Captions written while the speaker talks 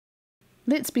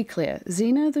Let's be clear,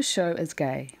 Xena the show is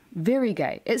gay. Very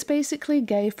gay. It's basically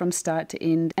gay from start to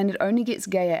end, and it only gets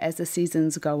gayer as the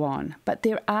seasons go on. But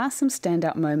there are some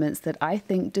standout moments that I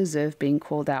think deserve being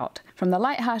called out. From the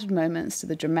light-hearted moments to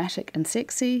the dramatic and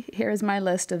sexy, here is my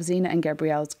list of Xena and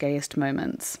Gabrielle's gayest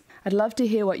moments. I'd love to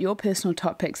hear what your personal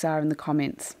top picks are in the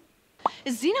comments.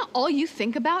 Is Xena all you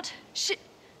think about? Xena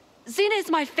is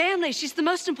my family. She's the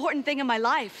most important thing in my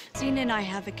life. Xena and I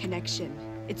have a connection.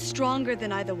 It's stronger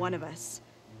than either one of us.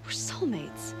 We're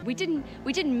soulmates. We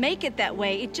didn't make it that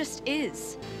way. It just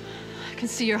is. I can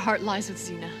see your heart lies with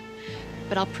Xena,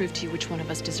 but I'll prove to you which one of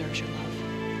us deserves your love.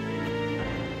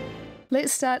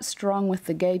 Let's start strong with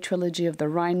the gay trilogy of the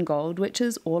Rheingold, which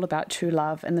is all about true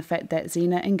love and the fact that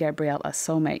Xena and Gabrielle are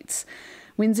soulmates.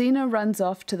 When Xena runs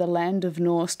off to the land of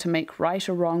Norse to make right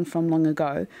or wrong from long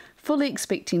ago, fully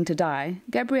expecting to die,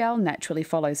 Gabrielle naturally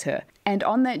follows her. And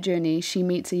on that journey, she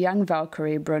meets a young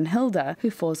Valkyrie, Brunhilde, who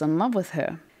falls in love with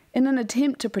her. In an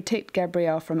attempt to protect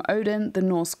Gabrielle from Odin, the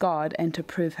Norse god, and to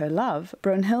prove her love,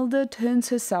 Brunhilde turns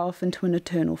herself into an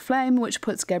eternal flame, which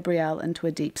puts Gabrielle into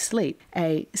a deep sleep.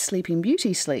 A sleeping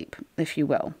beauty sleep, if you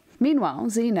will. Meanwhile,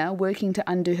 Xena, working to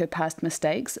undo her past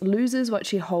mistakes, loses what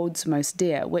she holds most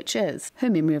dear, which is her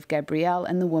memory of Gabrielle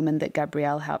and the woman that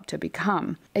Gabrielle helped her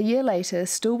become. A year later,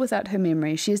 still without her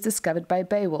memory, she is discovered by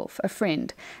Beowulf, a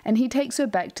friend, and he takes her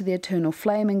back to the eternal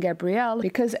flame in Gabrielle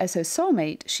because, as her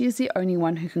soulmate, she is the only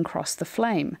one who can cross the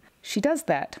flame. She does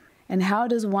that. And how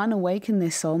does one awaken their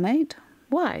soulmate?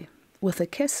 Why? With a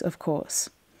kiss, of course.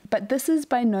 But this is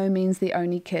by no means the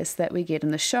only kiss that we get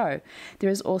in the show. There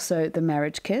is also the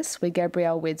marriage kiss, where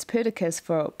Gabrielle weds Perdiccas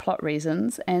for plot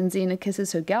reasons, and Xena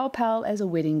kisses her gal pal as a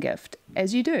wedding gift,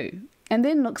 as you do. And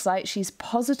then looks like she's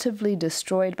positively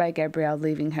destroyed by Gabrielle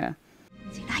leaving her.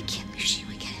 Xena, I can't lose you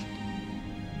again.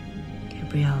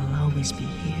 Gabrielle will always be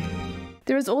here.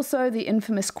 There is also the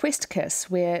infamous quest kiss,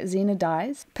 where Xena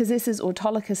dies, possesses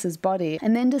Autolycus's body,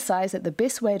 and then decides that the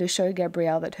best way to show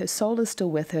Gabrielle that her soul is still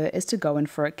with her is to go in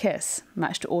for a kiss,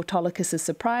 much to Autolycus's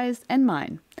surprise and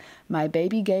mine. My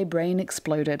baby gay brain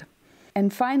exploded.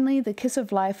 And finally, the kiss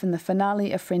of life in the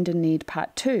finale of Friend in Need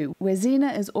Part 2, where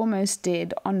Xena is almost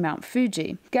dead on Mount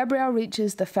Fuji. Gabrielle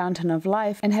reaches the fountain of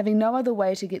life, and having no other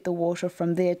way to get the water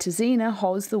from there to Xena,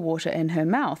 holds the water in her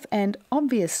mouth, and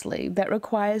obviously that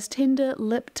requires tender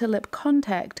lip-to-lip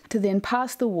contact to then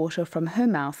pass the water from her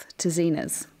mouth to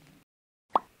Xena's.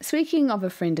 Speaking of A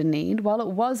Friend in Need, while it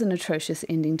was an atrocious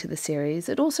ending to the series,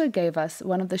 it also gave us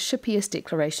one of the shippiest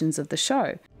declarations of the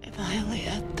show. If I only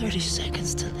had 30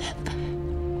 seconds to live,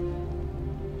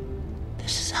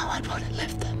 this is how I'd want to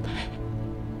live them.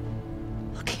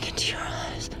 Looking into your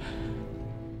eyes.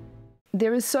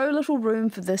 There is so little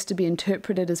room for this to be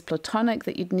interpreted as platonic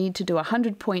that you'd need to do a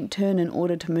 100-point turn in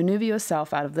order to maneuver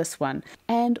yourself out of this one.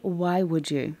 And why would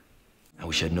you? I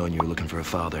wish I'd known you were looking for a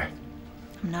father.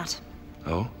 I'm not.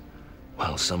 Oh?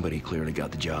 Well, somebody clearly got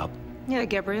the job. Yeah,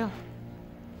 Gabrielle.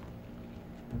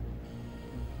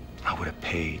 I would have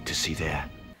paid to see that.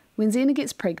 When Xena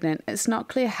gets pregnant, it's not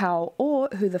clear how or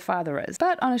who the father is.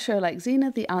 But on a show like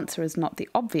Xena, the answer is not the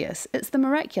obvious, it's the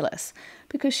miraculous.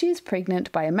 Because she is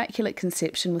pregnant by immaculate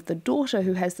conception with the daughter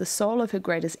who has the soul of her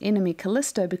greatest enemy,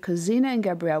 Callisto, because Xena and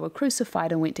Gabrielle were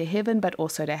crucified and went to heaven, but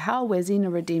also to hell, where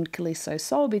Xena redeemed Callisto's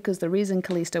soul, because the reason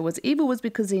Callisto was evil was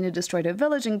because Xena destroyed her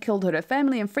village and killed her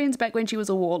family and friends back when she was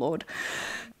a warlord.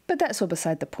 But that's all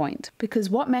beside the point, because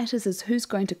what matters is who's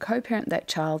going to co-parent that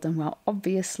child, and well,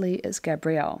 obviously it's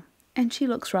Gabrielle. And she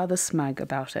looks rather smug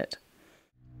about it.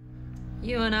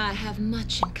 You and I have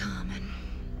much in common.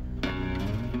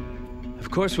 Of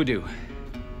course we do.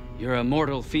 You're a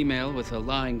mortal female with a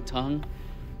lying tongue,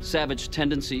 savage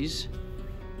tendencies,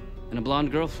 and a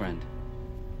blonde girlfriend.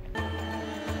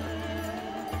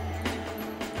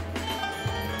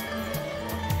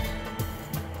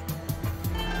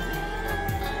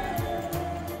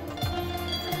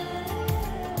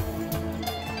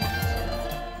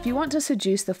 If you want to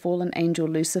seduce the fallen angel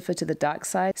Lucifer to the dark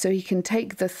side so he can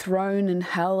take the throne in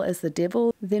hell as the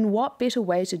devil, then what better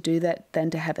way to do that than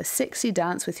to have a sexy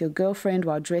dance with your girlfriend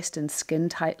while dressed in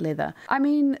skin-tight leather? I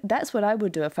mean, that's what I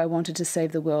would do if I wanted to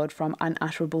save the world from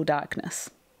unutterable darkness.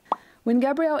 When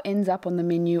Gabrielle ends up on the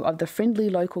menu of the friendly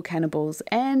local cannibals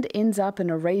and ends up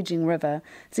in a raging river,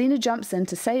 Xena jumps in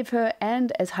to save her,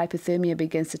 and as hypothermia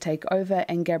begins to take over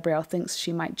and Gabrielle thinks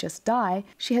she might just die,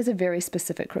 she has a very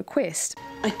specific request.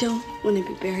 I don't want to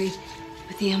be buried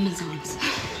with the Amazons.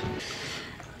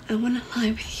 I want to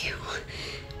lie with you,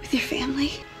 with your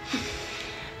family.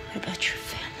 What about your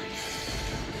family?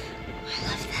 I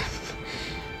love them,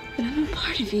 but I'm a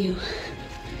part of you.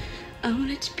 I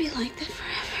want it to be like that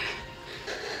forever.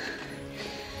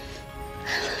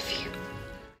 I love you.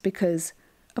 Because,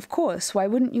 of course, why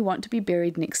wouldn't you want to be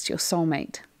buried next to your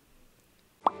soulmate?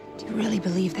 Do you really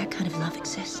believe that kind of love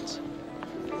exists?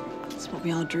 It's what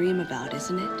we all dream about,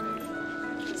 isn't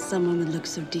it? Someone would look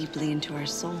so deeply into our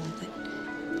soul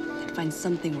that they'd find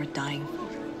something worth dying for.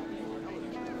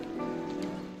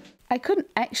 I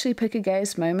couldn't actually pick a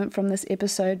gayest moment from this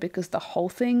episode because the whole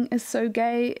thing is so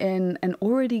gay in an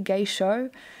already gay show.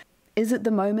 Is it the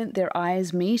moment their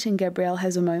eyes meet and Gabrielle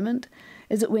has a moment?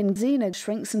 Is it when Xena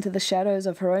shrinks into the shadows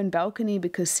of her own balcony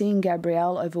because seeing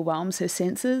Gabrielle overwhelms her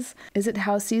senses? Is it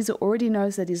how Caesar already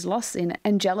knows that he's lost Xena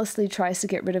and jealously tries to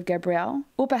get rid of Gabrielle?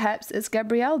 Or perhaps it's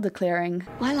Gabrielle declaring,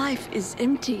 My life is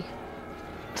empty,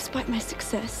 despite my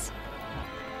success.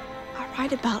 I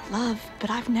write about love, but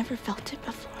I've never felt it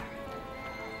before.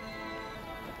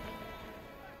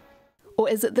 or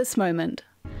is it this moment?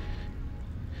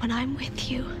 When I'm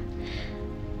with you,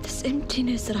 this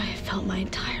emptiness that I have felt my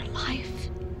entire life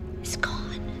is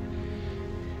gone.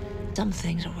 Some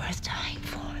things are worth dying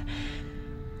for.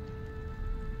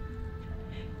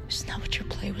 Isn't that what your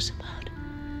play was about?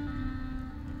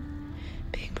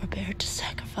 Being prepared to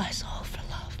sacrifice all for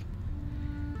love.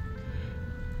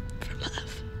 For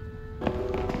love.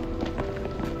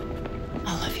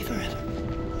 I'll love you forever.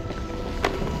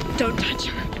 Don't touch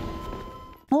her.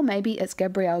 Or maybe it's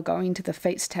Gabrielle going to the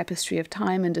fate's tapestry of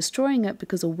time and destroying it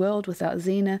because a world without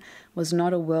Xena was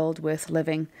not a world worth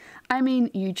living. I mean,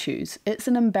 you choose. It's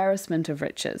an embarrassment of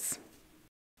riches.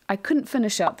 I couldn't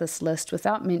finish out this list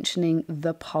without mentioning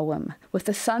the poem. With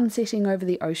the sun setting over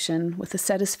the ocean, with the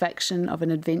satisfaction of an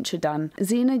adventure done,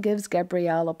 Xena gives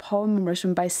Gabrielle a poem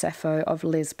written by Sappho of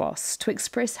Lesbos to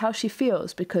express how she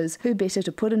feels, because who better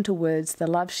to put into words the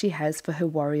love she has for her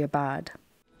warrior bard.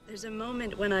 There's a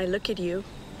moment when I look at you,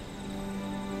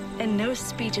 and no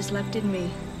speech is left in me.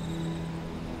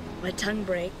 My tongue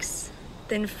breaks,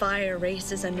 then fire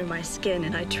races under my skin,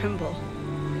 and I tremble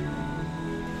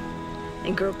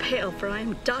and grow pale, for I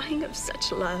am dying of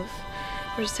such love,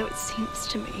 or so it seems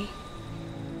to me.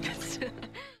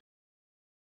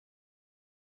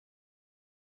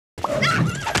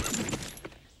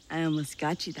 I almost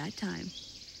got you that time.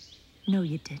 No,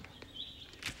 you didn't.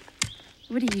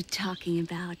 What are you talking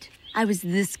about? I was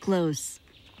this close.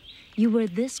 You were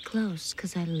this close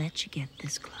because I let you get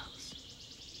this close.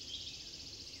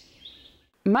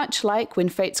 Much like When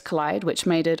Fates Collide, which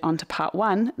made it onto part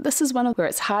 1, this is one where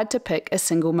it's hard to pick a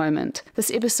single moment.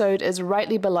 This episode is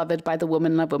rightly beloved by the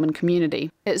Woman Love Woman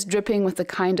community. It's dripping with the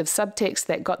kind of subtext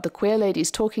that got the queer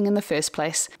ladies talking in the first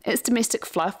place. It's domestic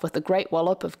fluff with a great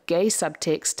wallop of gay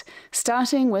subtext,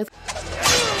 starting with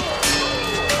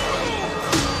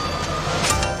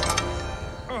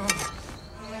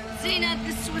Xena,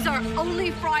 this was our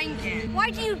only frying pan. Why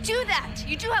do you do that?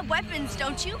 You do have weapons,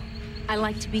 don't you? I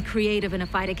like to be creative in a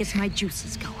fight. It gets my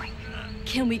juices going.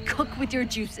 Can we cook with your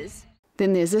juices?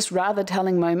 Then there's this rather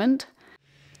telling moment.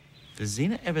 Does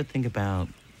Xena ever think about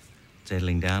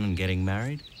settling down and getting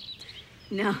married?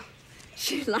 No,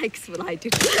 she likes what I do.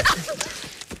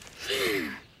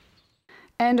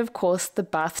 And of course, the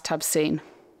bathtub scene.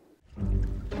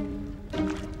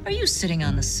 Are you sitting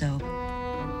on the soap?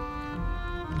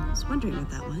 I was wondering what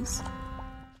that was.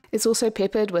 It's also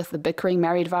peppered with the bickering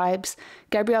married vibes,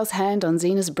 Gabrielle's hand on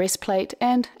Xena's breastplate,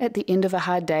 and, at the end of a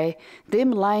hard day,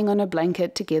 them lying on a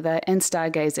blanket together and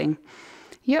stargazing.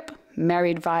 Yep,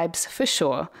 married vibes for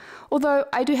sure. Although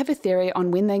I do have a theory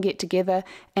on when they get together,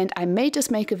 and I may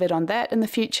just make a vid on that in the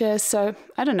future, so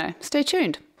I don't know, stay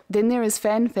tuned. Then there is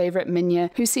fan favourite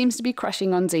Minya, who seems to be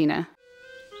crushing on Xena.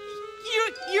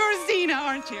 You're Xena,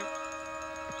 aren't you?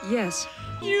 Yes.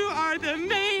 You are the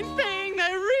main thing, the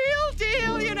real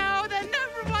deal, you know, the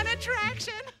 #1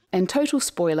 attraction. And total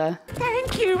spoiler,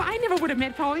 Thank you. I never would have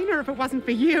met Paulina if it wasn't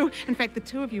for you. In fact, the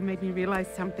two of you made me realize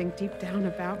something deep down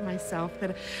about myself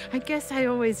that I guess I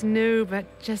always knew,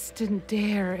 but just didn't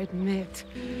dare admit.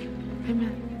 I'm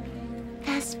a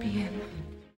thespian.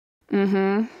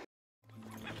 I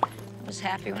was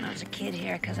happy when I was a kid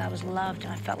here because I was loved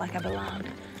and I felt like I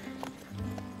belonged.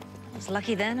 I was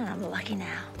lucky then and I'm lucky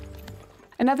now.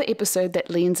 Another episode that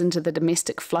leans into the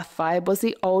domestic fluff vibe was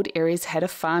the Old Ares Had a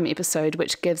Farm episode,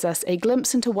 which gives us a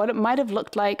glimpse into what it might have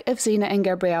looked like if Xena and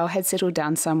Gabrielle had settled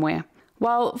down somewhere.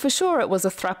 While for sure it was a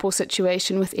throuple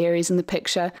situation with Ares in the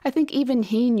picture, I think even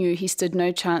he knew he stood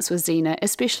no chance with Xena,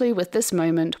 especially with this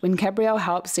moment when Gabrielle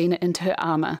helps Xena into her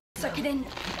armour. Suck it in.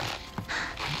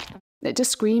 It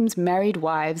just screams married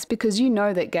wives, because you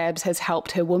know that Gabs has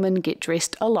helped her woman get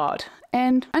dressed a lot,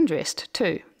 and undressed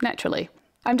too, naturally.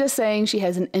 I'm just saying she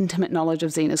has an intimate knowledge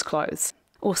of Xena's clothes.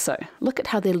 Also, look at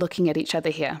how they're looking at each other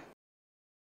here.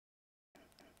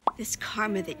 This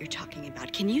karma that you're talking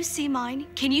about, can you see mine?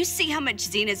 Can you see how much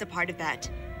Xena's a part of that?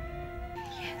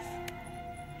 Yes.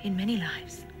 In many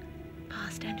lives,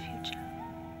 past and future.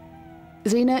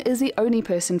 Xena is the only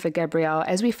person for Gabrielle,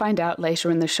 as we find out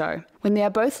later in the show. When they are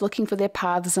both looking for their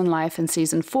paths in life in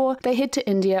season 4, they head to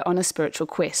India on a spiritual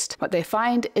quest. What they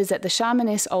find is that the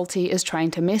shamaness Alti is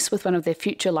trying to mess with one of their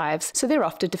future lives, so they're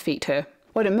off to defeat her.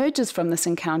 What emerges from this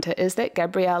encounter is that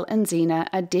Gabrielle and Xena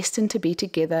are destined to be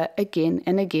together again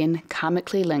and again,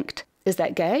 karmically linked. Is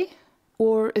that gay?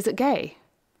 Or is it gay?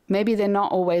 Maybe they're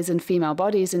not always in female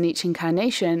bodies in each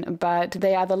incarnation, but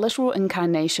they are the literal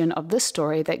incarnation of this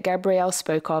story that Gabrielle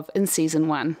spoke of in season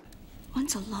 1.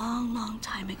 Once a long, long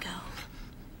time ago,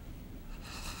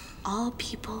 all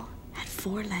people had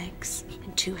 4 legs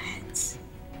and 2 heads.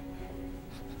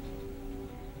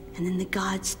 And then the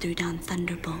gods threw down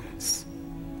thunderbolts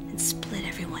and split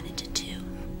everyone into 2.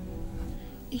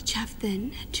 Each half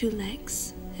then had 2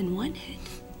 legs and 1 head.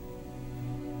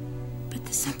 But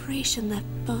the separation left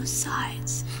both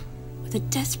sides with a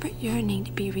desperate yearning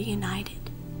to be reunited.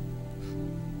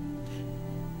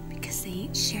 Because they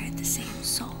each shared the same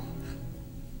soul.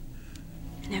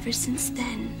 And ever since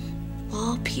then,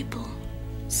 all people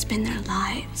spend their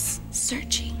lives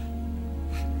searching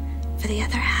for the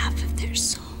other half of their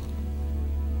soul.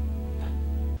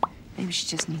 Maybe she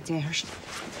just needs air.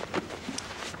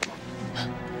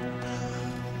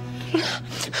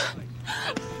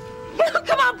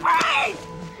 Come on, breathe!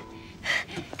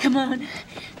 Come on.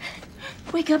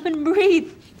 Wake up and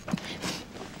breathe.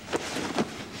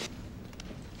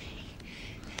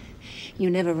 You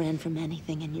never ran from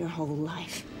anything in your whole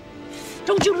life.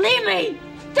 Don't you leave me!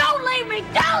 Don't leave me!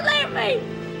 Don't leave me!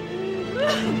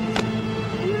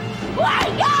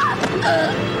 Wake up!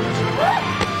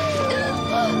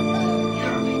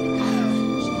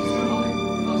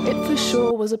 It for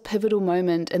sure was a pivotal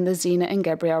moment in the Xena and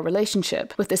Gabrielle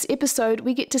relationship. With this episode,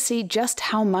 we get to see just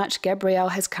how much Gabrielle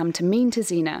has come to mean to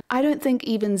Xena. I don't think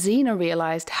even Xena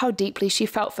realized how deeply she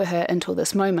felt for her until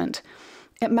this moment.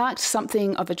 It marked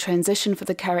something of a transition for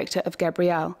the character of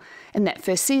Gabrielle. In that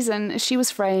first season, she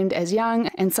was framed as young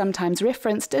and sometimes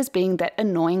referenced as being that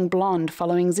annoying blonde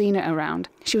following Xena around.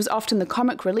 She was often the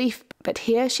comic relief, but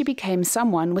here she became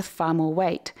someone with far more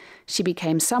weight. She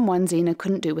became someone Xena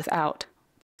couldn't do without.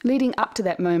 Leading up to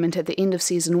that moment at the end of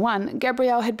season 1,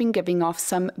 Gabrielle had been giving off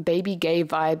some baby gay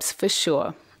vibes for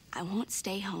sure. I won't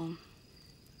stay home.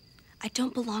 I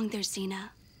don't belong there, Xena.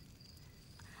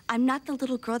 I'm not the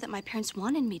little girl that my parents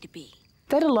wanted me to be.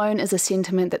 That alone is a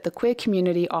sentiment that the queer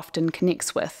community often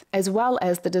connects with, as well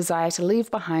as the desire to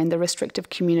leave behind the restrictive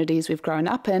communities we've grown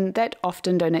up in that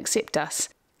often don't accept us.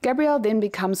 Gabrielle then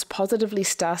becomes positively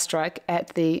starstruck at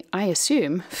the, I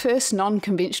assume, first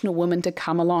non-conventional woman to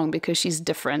come along because she's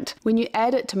different. When you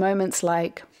add it to moments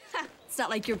like, It's not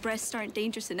like your breasts aren't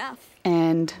dangerous enough.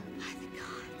 And, By the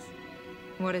gods.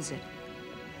 What is it?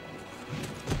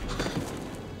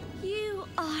 You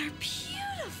are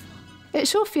beautiful. it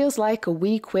sure feels like a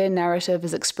wee queer narrative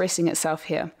is expressing itself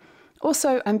here.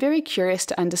 Also, I'm very curious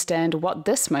to understand what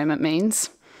this moment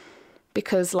means.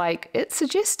 Because, it's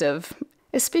suggestive.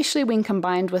 Especially when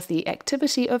combined with the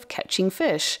activity of catching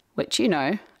fish, which,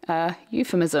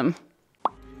 euphemism.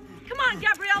 Come on,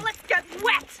 Gabrielle, let's get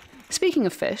wet! Speaking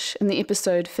of fish, in the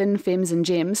episode Fin, Femmes and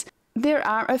Gems, there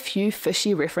are a few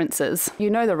fishy references. You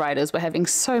know the writers were having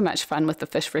so much fun with the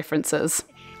fish references.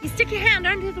 You stick your hand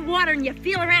under the water and you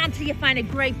feel around till you find a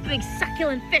great big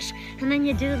succulent fish, and then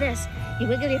you do this. You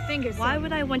wiggle your fingers. Why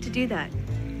would I want to do that?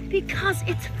 Because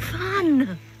it's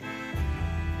fun.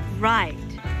 Right.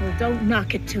 Well, don't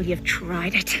knock it till you've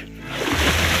tried it.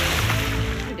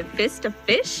 To fist a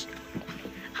fish?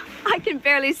 I can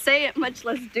barely say it, much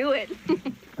less do it.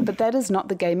 But that is not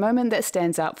the gay moment that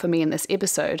stands out for me in this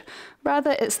episode.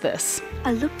 Rather, it's this.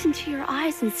 I looked into your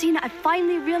eyes, and Xena, I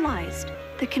finally realized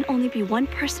there can only be one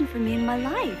person for me in my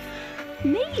life.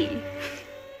 Me.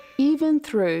 Even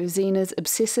through Xena's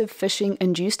obsessive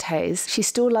fishing-induced haze, she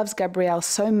still loves Gabrielle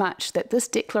so much that this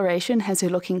declaration has her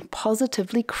looking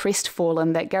positively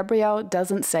crestfallen that Gabrielle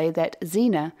doesn't say that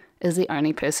Xena is the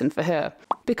only person for her.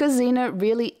 Because Xena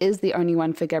really is the only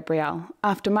one for Gabrielle.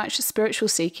 After much spiritual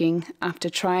seeking, after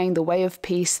trying the way of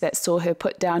peace that saw her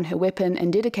put down her weapon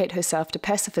and dedicate herself to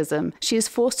pacifism, she is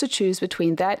forced to choose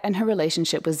between that and her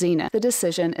relationship with Xena. The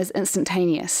decision is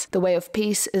instantaneous. The way of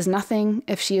peace is nothing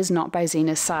if she is not by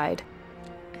Xena's side.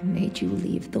 I made you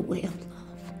leave the way of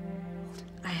love.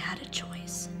 I had a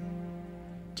choice.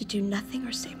 To do nothing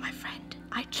or save my friend.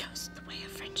 I chose the way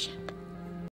of friendship.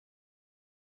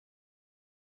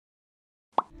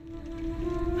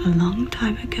 A long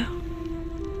time ago,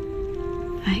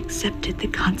 I accepted the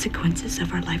consequences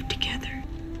of our life together.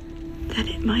 that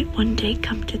it might one day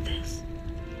come to this.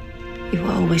 You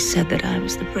always said that I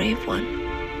was the brave one.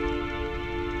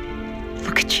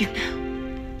 Look at you now.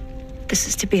 This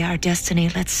is to be our destiny.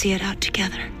 Let's see it out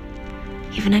together.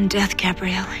 Even in death,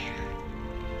 Gabrielle.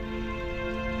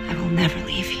 I will never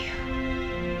leave you.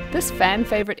 This fan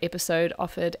favourite episode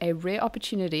offered a rare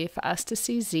opportunity for us to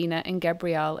see Xena and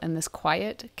Gabrielle in this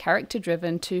quiet,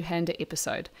 character-driven two-hander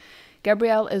episode.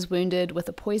 Gabrielle is wounded with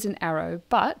a poison arrow,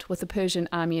 but with the Persian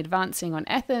army advancing on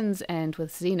Athens and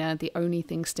with Xena the only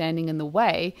thing standing in the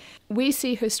way, we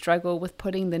see her struggle with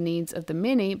putting the needs of the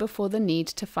many before the need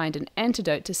to find an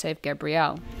antidote to save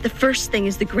Gabrielle. The first thing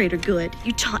is the greater good.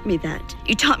 You taught me that.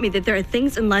 You taught me that there are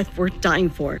things in life worth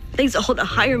dying for. Things that hold a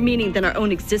higher meaning than our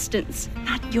own existence.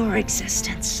 Not your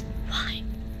existence. Why?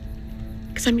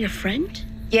 Because I'm your friend?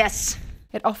 Yes.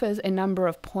 It offers a number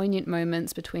of poignant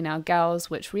moments between our gals,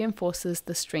 which reinforces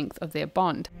the strength of their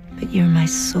bond. But you're my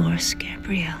source,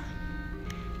 Gabrielle.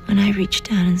 When I reach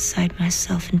down inside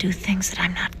myself and do things that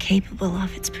I'm not capable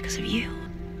of, it's because of you.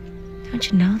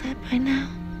 Don't you know that by now?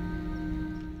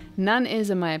 None is,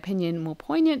 in my opinion, more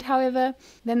poignant, however,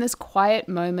 than this quiet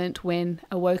moment when,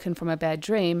 awoken from a bad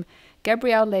dream,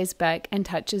 Gabrielle lays back and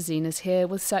touches Xena's hair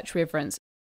with such reverence.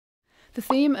 The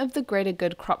theme of the greater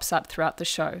good crops up throughout the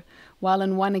show. While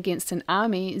in One Against an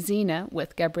Army, Xena,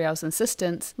 with Gabrielle's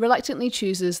insistence, reluctantly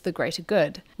chooses the greater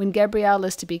good. When Gabrielle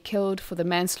is to be killed for the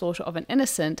manslaughter of an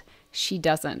innocent, she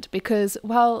doesn't, because,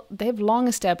 well, they've long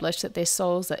established that their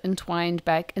souls are entwined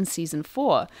back in Season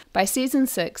 4. By Season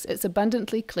 6, it's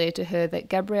abundantly clear to her that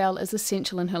Gabrielle is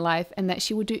essential in her life and that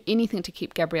she will do anything to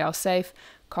keep Gabrielle safe.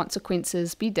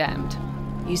 Consequences be damned.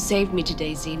 You saved me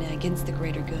today, Xena, against the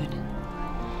greater good.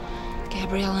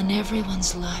 Gabrielle, in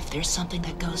everyone's life, there's something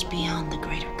that goes beyond the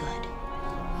greater good.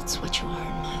 That's what you are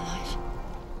in my life.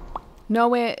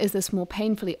 Nowhere is this more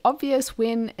painfully obvious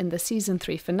when, in the Season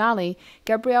 3 finale,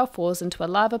 Gabrielle falls into a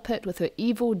lava pit with her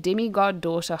evil demigod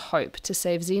daughter Hope to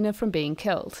save Xena from being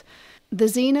killed. The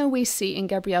Xena we see in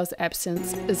Gabrielle's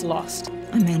absence is lost.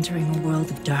 I'm entering a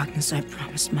world of darkness I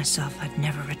promised myself I'd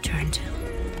never return to.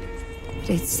 But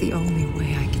it's the only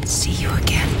way I can see you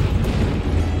again.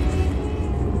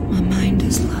 My mind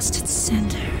has lost its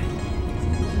center.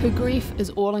 Her grief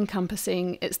is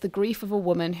all-encompassing. It's the grief of a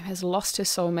woman who has lost her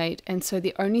soulmate, and so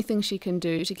the only thing she can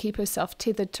do to keep herself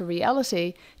tethered to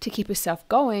reality, to keep herself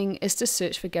going, is to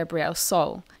search for Gabrielle's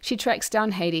soul. She tracks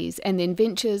down Hades and then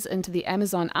ventures into the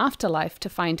Amazon afterlife to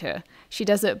find her. She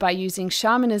does it by using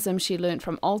shamanism she learnt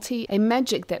from Alti, a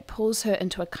magic that pulls her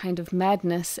into a kind of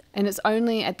madness, and it's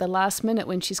only at the last minute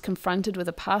when she's confronted with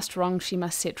a past wrong she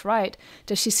must set right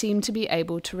does she seem to be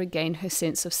able to regain her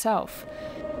sense of self.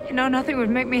 You know, nothing would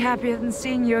make me happier than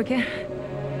seeing you again.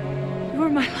 You were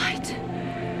my light.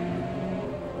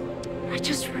 I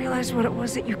just realized what it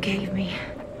was that you gave me.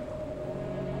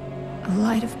 A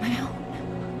light of my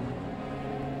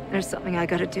own. There's something I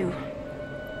gotta do.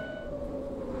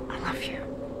 I love you.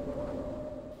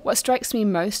 What strikes me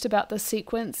most about this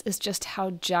sequence is just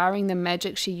how jarring the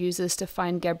magic she uses to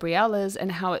find Gabrielle is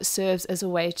and how it serves as a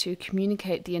way to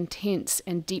communicate the intense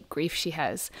and deep grief she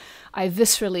has. I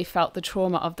viscerally felt the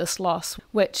trauma of this loss,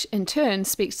 which in turn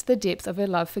speaks to the depth of her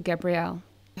love for Gabrielle.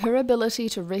 Her ability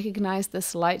to recognize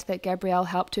this light that Gabrielle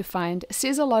helped her find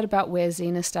says a lot about where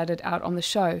Xena started out on the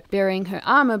show, burying her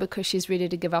armor because she's ready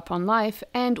to give up on life,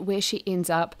 and where she ends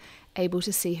up, able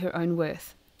to see her own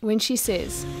worth. When she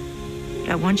says,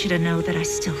 I want you to know that I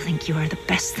still think you are the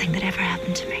best thing that ever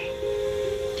happened to me.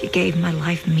 You gave my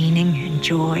life meaning and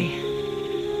joy.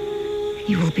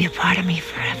 You will be a part of me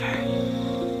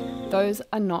forever. Those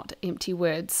are not empty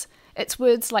words. It's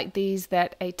words like these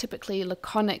that a typically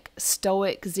laconic,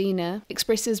 stoic Xena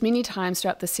expresses many times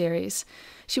throughout the series.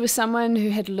 She was someone who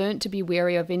had learnt to be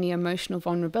wary of any emotional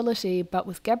vulnerability, but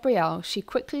with Gabrielle, she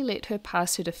quickly let her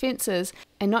pass her defences,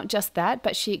 and not just that,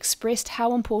 but she expressed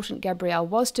how important Gabrielle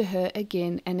was to her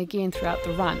again and again throughout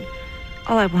the run.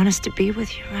 All I want is to be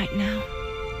with you right now.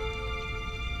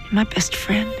 You're my best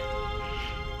friend.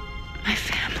 My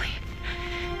family.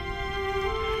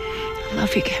 I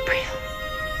love you, Gabrielle.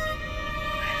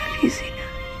 I love you,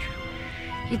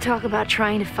 Xena. You talk about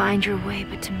trying to find your way,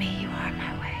 but to me, you are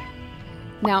my way.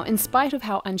 Now, in spite of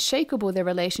how unshakable their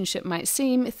relationship might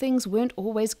seem, things weren't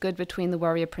always good between the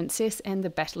warrior princess and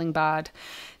the battling bard.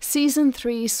 Season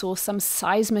 3 saw some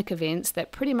seismic events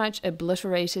that pretty much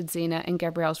obliterated Xena and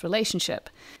Gabrielle's relationship,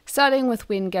 starting with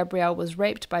when Gabrielle was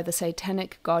raped by the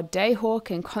satanic god Dayhawk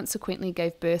and consequently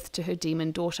gave birth to her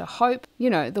demon daughter Hope,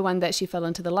 you know, the one that she fell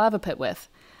into the lava pit with.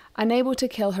 Unable to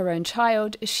kill her own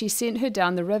child, she sent her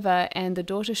down the river, and the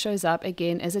daughter shows up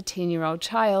again as a 10-year-old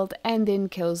child and then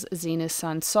kills Xena's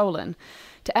son Solon.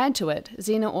 To add to it,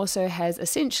 Xena also has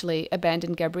essentially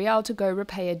abandoned Gabrielle to go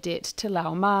repay a debt to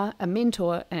Lao Ma, a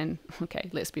mentor and, okay,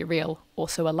 let's be real,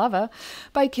 also a lover,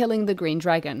 by killing the Green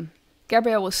Dragon.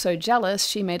 Gabrielle was so jealous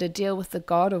she made a deal with the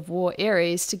god of war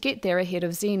Ares to get there ahead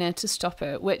of Xena to stop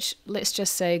her, which, let's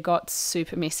just say, got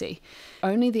super messy.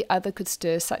 Only the other could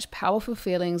stir such powerful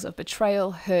feelings of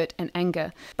betrayal, hurt, and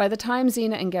anger. By the time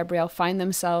Xena and Gabrielle find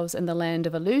themselves in the land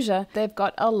of Illusia, they've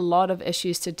got a lot of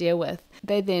issues to deal with.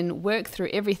 They then work through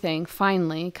everything,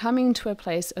 finally, coming to a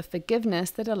place of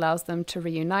forgiveness that allows them to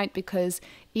reunite because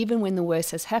even when the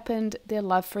worst has happened, their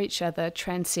love for each other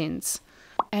transcends.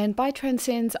 And by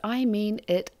transcends, I mean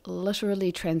it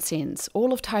literally transcends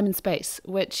all of time and space,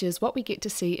 which is what we get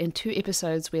to see in 2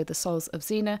 episodes where the souls of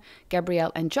Xena,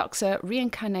 Gabrielle, and Joxa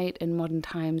reincarnate in modern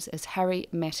times as Harry,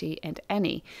 Mattie, and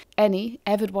Annie. Annie,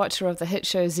 avid watcher of the hit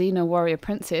show Xena Warrior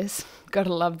Princess,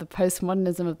 gotta love the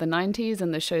postmodernism of the 90s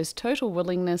and the show's total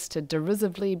willingness to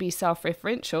derisively be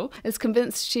self-referential, is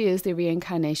convinced she is the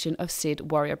reincarnation of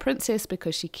said warrior princess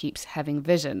because she keeps having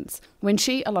visions. When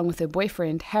she, along with her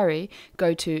boyfriend Harry,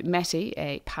 go to Mattie,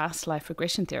 a past life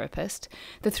regression therapist,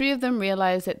 the 3 of them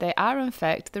realize that they are in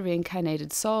fact the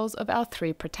reincarnated souls of our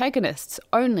 3 protagonists,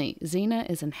 only Xena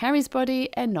is in Harry's body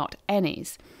and not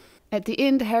Annie's. At the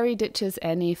end, Harry ditches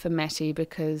Annie for Mattie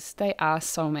because they are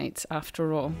soulmates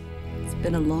after all. It's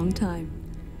been a long time.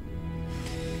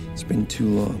 It's been too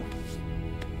long.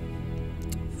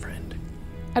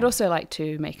 I'd also like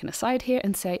to make an aside here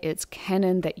and say it's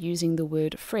canon that using the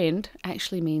word friend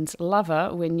actually means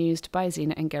lover when used by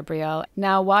Xena and Gabrielle.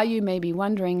 Now, while you may be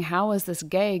wondering how is this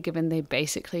gay given they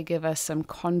basically give us some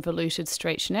convoluted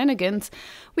straight shenanigans,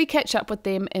 we catch up with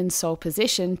them in Soul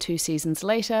Possession 2 seasons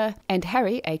later, and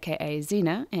Harry, aka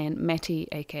Xena, and Mattie,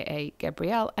 aka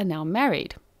Gabrielle, are now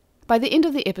married. By the end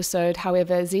of the episode,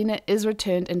 however, Xena is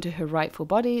returned into her rightful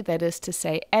body, that is to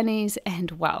say Annie's,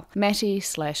 and well,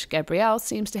 Mattie/Gabrielle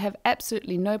seems to have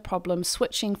absolutely no problem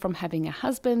switching from having a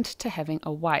husband to having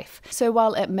a wife. So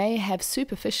while it may have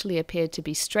superficially appeared to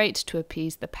be straight to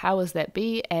appease the powers that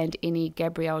be and any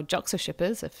Gabrielle Joxa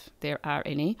shippers, if there are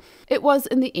any, it was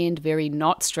in the end very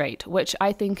not straight, which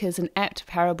I think is an apt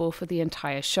parable for the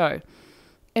entire show.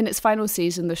 In its final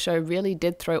season, the show really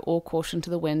did throw all caution to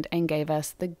the wind and gave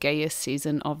us the gayest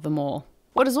season of them all.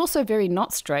 What is also very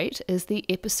not straight is the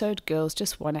episode Girls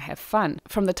Just Wanna Have Fun.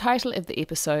 From the title of the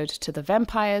episode to the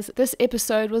vampires, this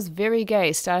episode was very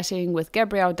gay, starting with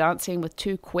Gabrielle dancing with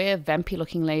 2 queer,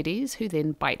 vampy-looking ladies who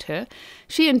then bite her.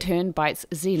 She in turn bites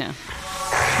Xena.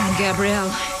 Gabrielle,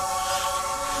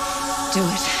 do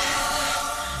it.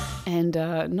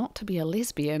 And not to be a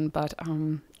lesbian, but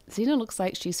Xena looks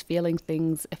like she's feeling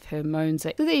things if her moans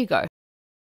are... So there you go.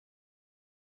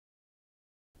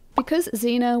 Because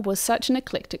Xena was such an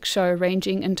eclectic show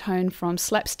ranging in tone from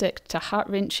slapstick to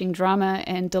heart-wrenching drama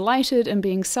and delighted in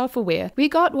being self-aware, we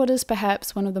got what is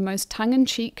perhaps one of the most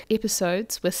tongue-in-cheek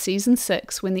episodes with season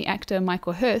 6 when the actor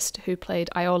Michael Hurst, who played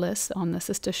Iolaus on the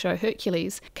sister show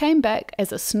Hercules, came back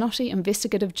as a snotty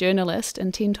investigative journalist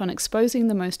intent on exposing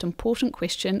the most important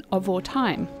question of all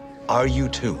time. Are you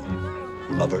 2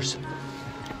 lovers?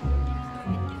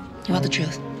 You want the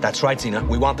truth? That's right, Xena.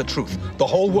 We want the truth. The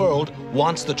whole world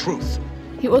wants the truth.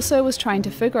 He also was trying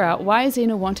to figure out why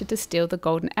Xena wanted to steal the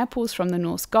golden apples from the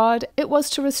Norse god. It was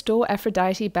to restore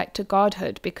Aphrodite back to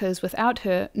godhood, because without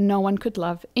her, no one could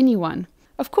love anyone.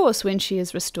 Of course, when she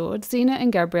is restored, Xena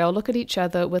and Gabrielle look at each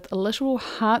other with literal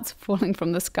hearts falling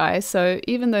from the sky, so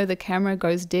even though the camera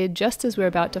goes dead just as we're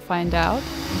about to find out...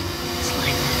 It's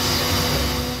like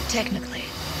this. Technically.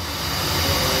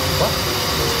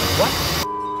 What?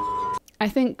 I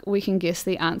think we can guess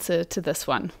the answer to this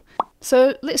one.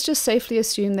 So let's just safely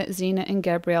assume that Xena and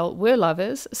Gabrielle were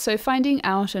lovers, so finding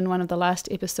out in one of the last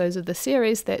episodes of the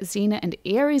series that Xena and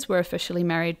Ares were officially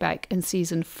married back in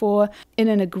season 4 in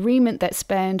an agreement that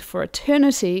spanned for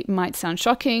eternity might sound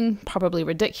shocking, probably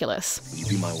ridiculous. Will you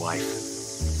be my wife?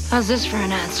 How's this for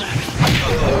an answer?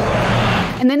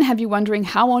 And then have you wondering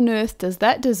how on earth does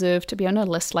that deserve to be on a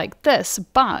list like this?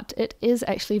 But it is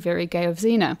actually very gay of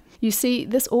Xena. You see,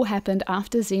 this all happened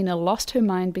after Xena lost her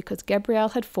mind because Gabrielle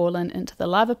had fallen into the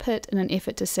lava pit in an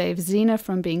effort to save Xena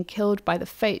from being killed by the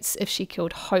fates if she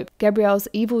killed Hope, Gabrielle's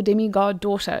evil demigod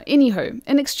daughter. Anywho,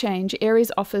 in exchange,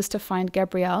 Ares offers to find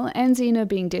Gabrielle, and Xena,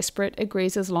 being desperate,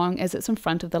 agrees as long as it's in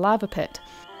front of the lava pit.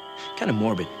 Kind of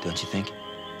morbid, don't you think?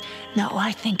 No,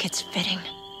 I think it's fitting.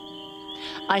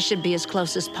 I should be as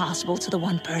close as possible to the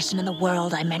one person in the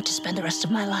world I meant to spend the rest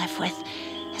of my life with,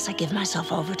 as I give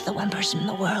myself over to the one person in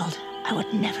the world I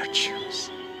would never choose.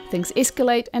 Things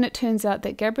escalate, and it turns out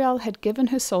that Gabrielle had given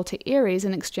her soul to Ares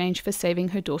in exchange for saving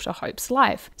her daughter Hope's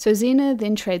life. So Xena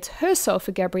then trades her soul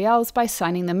for Gabrielle's by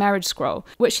signing the marriage scroll,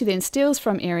 which she then steals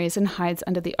from Ares and hides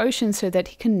under the ocean so that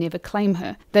he can never claim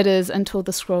her. That is, until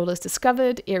the scroll is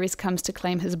discovered, Ares comes to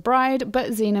claim his bride,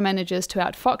 but Xena manages to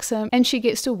outfox him, and she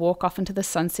gets to walk off into the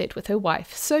sunset with her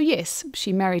wife. So yes,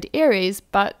 she married Ares,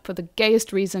 but for the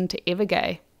gayest reason to ever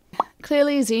gay.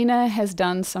 Clearly, Xena has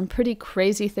done some pretty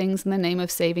crazy things in the name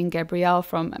of saving Gabrielle,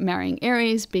 from marrying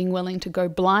Ares, being willing to go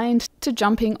blind, to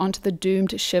jumping onto the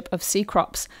doomed ship of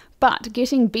Cecrops. But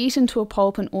getting beaten to a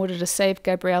pulp in order to save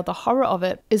Gabrielle, the horror of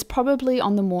it, is probably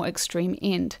on the more extreme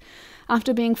end.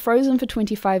 After being frozen for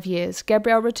 25 years,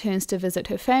 Gabrielle returns to visit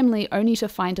her family only to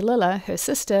find Lilla, her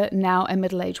sister, now a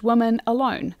middle-aged woman,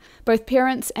 alone. Both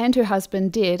parents and her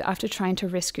husband dead after trying to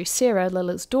rescue Sarah,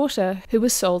 Lilla's daughter, who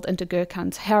was sold into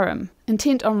Gurkhan's harem.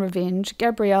 Intent on revenge,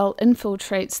 Gabrielle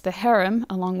infiltrates the harem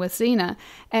along with Xena,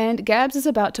 and Gabs is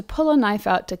about to pull a knife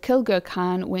out to kill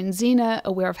Gurkhan when Xena,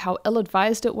 aware of how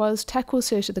ill-advised it was, tackles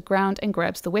her to the ground and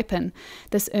grabs the weapon.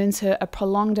 This earns her a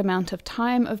prolonged amount of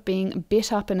time of being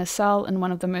bet up in a cell in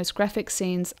one of the most graphic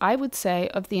scenes, I would say,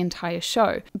 of the entire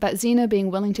show. But Xena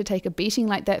being willing to take a beating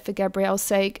like that for Gabrielle's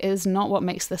sake is not what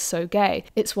makes this so gay.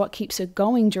 It's what keeps her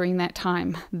going during that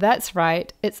time. That's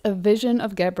right, it's a vision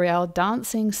of Gabrielle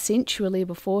dancing sensually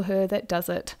before her that does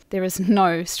it. There is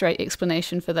no straight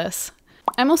explanation for this.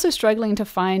 I'm also struggling to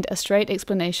find a straight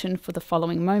explanation for the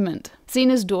following moment.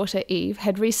 Xena's daughter Eve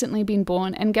had recently been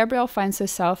born, and Gabrielle finds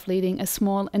herself leading a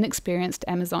small, inexperienced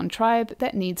Amazon tribe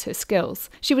that needs her skills.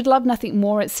 She would love nothing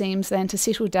more, it seems, than to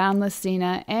settle down with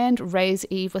Xena and raise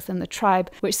Eve within the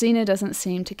tribe, which Xena doesn't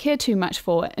seem to care too much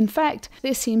for. In fact,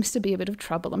 there seems to be a bit of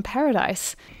trouble in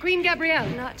paradise. Queen Gabrielle,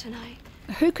 not tonight.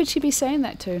 Who could she be saying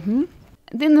that to,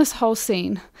 Then this whole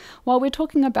scene. While we're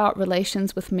talking about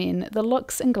relations with men, the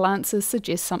looks and glances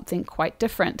suggest something quite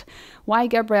different. Why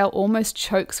Gabrielle almost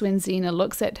chokes when Xena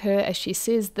looks at her as she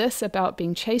says this about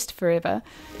being chaste forever.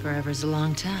 Forever's a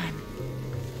long time.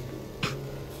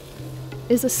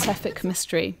 Is a sapphic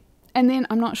mystery. And then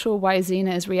I'm not sure why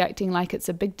Xena is reacting like it's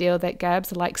a big deal that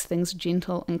Gabs likes things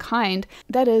gentle and kind.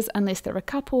 That is, unless they're a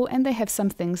couple and they have some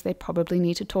things they probably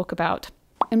need to talk about.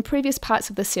 In previous parts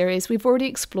of the series, we've already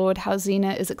explored how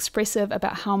Xena is expressive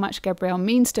about how much Gabrielle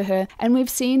means to her, and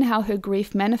we've seen how her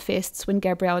grief manifests when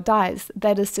Gabrielle dies.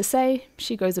 That is to say,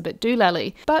 she goes a bit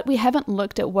doolally. But we haven't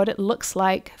looked at what it looks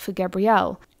like for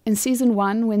Gabrielle. In Season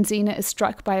 1, when Xena is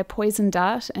struck by a poison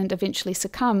dart and eventually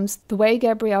succumbs, the way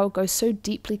Gabrielle goes so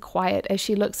deeply quiet as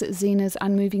she looks at Xena's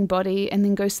unmoving body and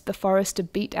then goes to the forest to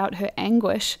beat out her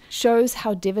anguish shows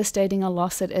how devastating a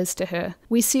loss it is to her.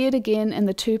 We see it again in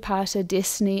the two-parter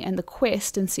Destiny and the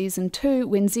Quest in Season 2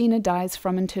 when Xena dies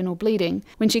from internal bleeding.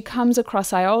 When she comes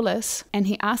across Iolaus and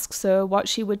he asks her what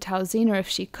she would tell Xena if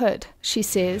she could, she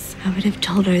says, I would have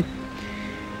told her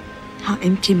how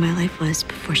empty my life was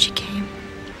before she came.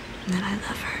 And that I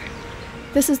love her.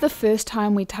 This is the first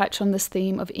time we touch on this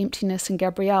theme of emptiness in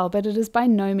Gabrielle, but it is by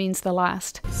no means the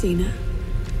last. Xena,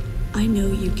 I know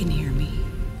you can hear me.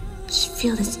 I just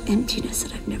feel this emptiness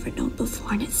that I've never known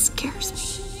before, and it scares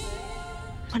me.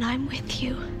 When I'm with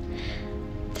you,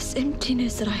 this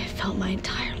emptiness that I have felt my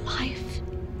entire life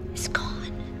is gone.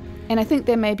 And I think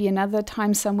there may be another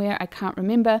time somewhere, I can't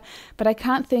remember, but I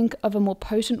can't think of a more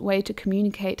potent way to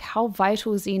communicate how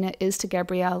vital Xena is to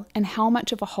Gabrielle and how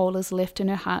much of a hole is left in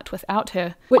her heart without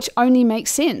her. Which only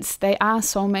makes sense. They are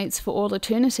soulmates for all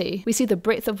eternity. We see the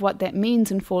breadth of what that means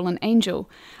in Fallen Angel.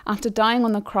 After dying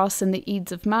on the cross in the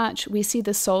Ides of March, we see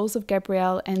the souls of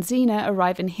Gabrielle and Xena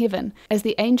arrive in heaven. As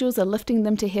the angels are lifting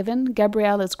them to heaven,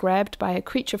 Gabrielle is grabbed by a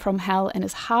creature from hell and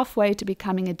is halfway to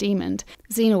becoming a demon.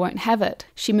 Xena won't have it.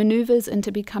 She maneuvers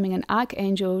into becoming an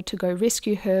archangel to go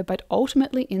rescue her, but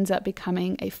ultimately ends up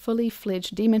becoming a fully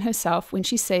fledged demon herself when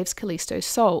she saves Callisto's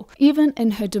soul. Even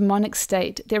in her demonic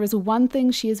state, there is one thing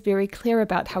she is very clear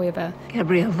about, however.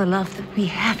 Gabrielle, the love that we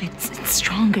have, it's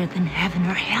stronger than heaven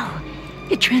or hell.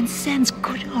 It transcends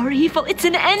good or evil. It's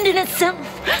an end in itself.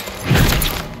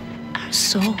 Our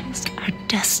souls are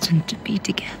destined to be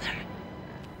together.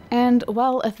 And,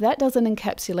 well, if that doesn't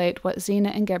encapsulate what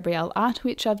Xena and Gabrielle are to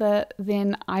each other,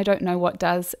 then I don't know what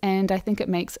does, and I think it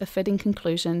makes a fitting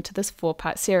conclusion to this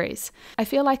 4-part series. I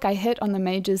feel like I hit on the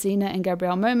major Xena and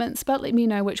Gabrielle moments, but let me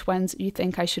know which ones you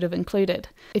think I should have included.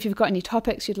 If you've got any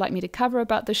topics you'd like me to cover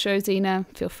about the show Xena,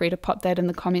 feel free to pop that in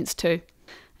the comments too.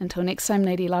 Until next time,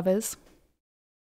 lady lovers.